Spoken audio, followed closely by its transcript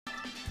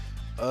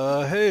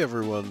Hey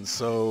everyone.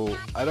 So,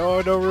 I know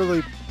I don't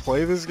really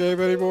play this game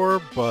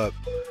anymore, but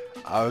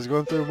I was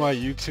going through my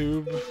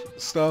YouTube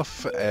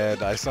stuff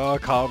and I saw a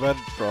comment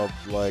from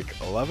like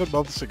 11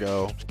 months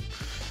ago,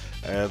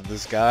 and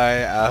this guy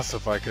asked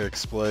if I could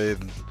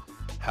explain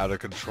how to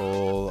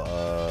control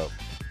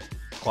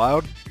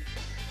Cloud.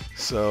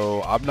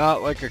 So, I'm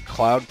not like a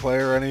Cloud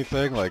player or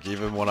anything, like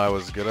even when I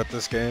was good at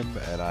this game,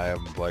 and I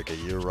am like a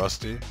year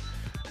rusty,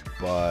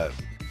 but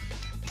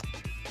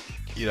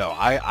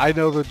I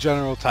know the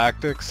general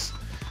tactics.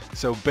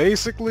 So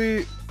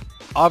basically,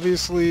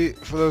 obviously,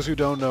 for those who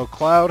don't know,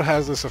 Cloud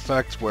has this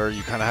effect where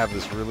you kind of have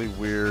this really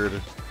weird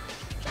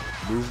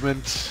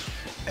movement,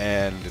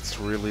 and it's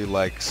really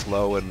like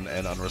slow and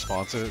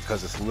unresponsive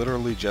because it's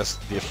literally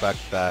just the effect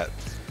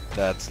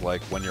that's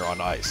like when you're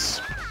on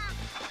ice.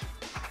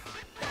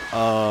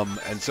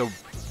 And so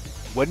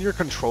when you're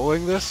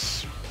controlling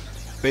this,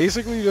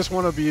 basically you just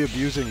want to be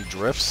abusing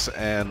drifts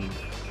and,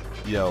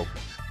 you know,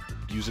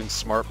 using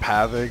smart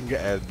pathing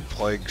and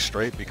playing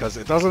straight because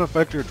it doesn't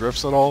affect your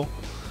drifts at all.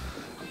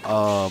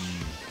 Um,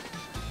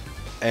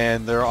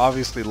 and there are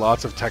obviously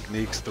lots of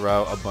techniques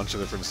throughout a bunch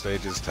of different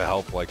stages to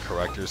help like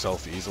correct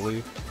yourself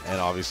easily. And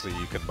obviously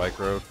you can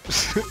micro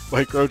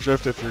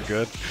drift if you're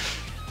good.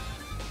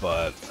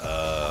 But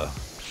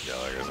yeah,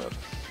 like I said,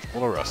 a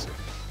little rusty.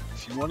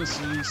 If you want to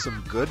see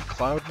some good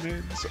Cloud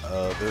mains,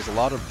 there's a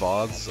lot of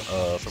VODs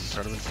from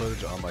tournament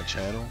footage on my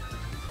channel.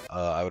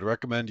 I would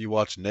recommend you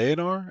watch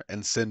Nayanar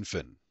and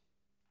Sinfin.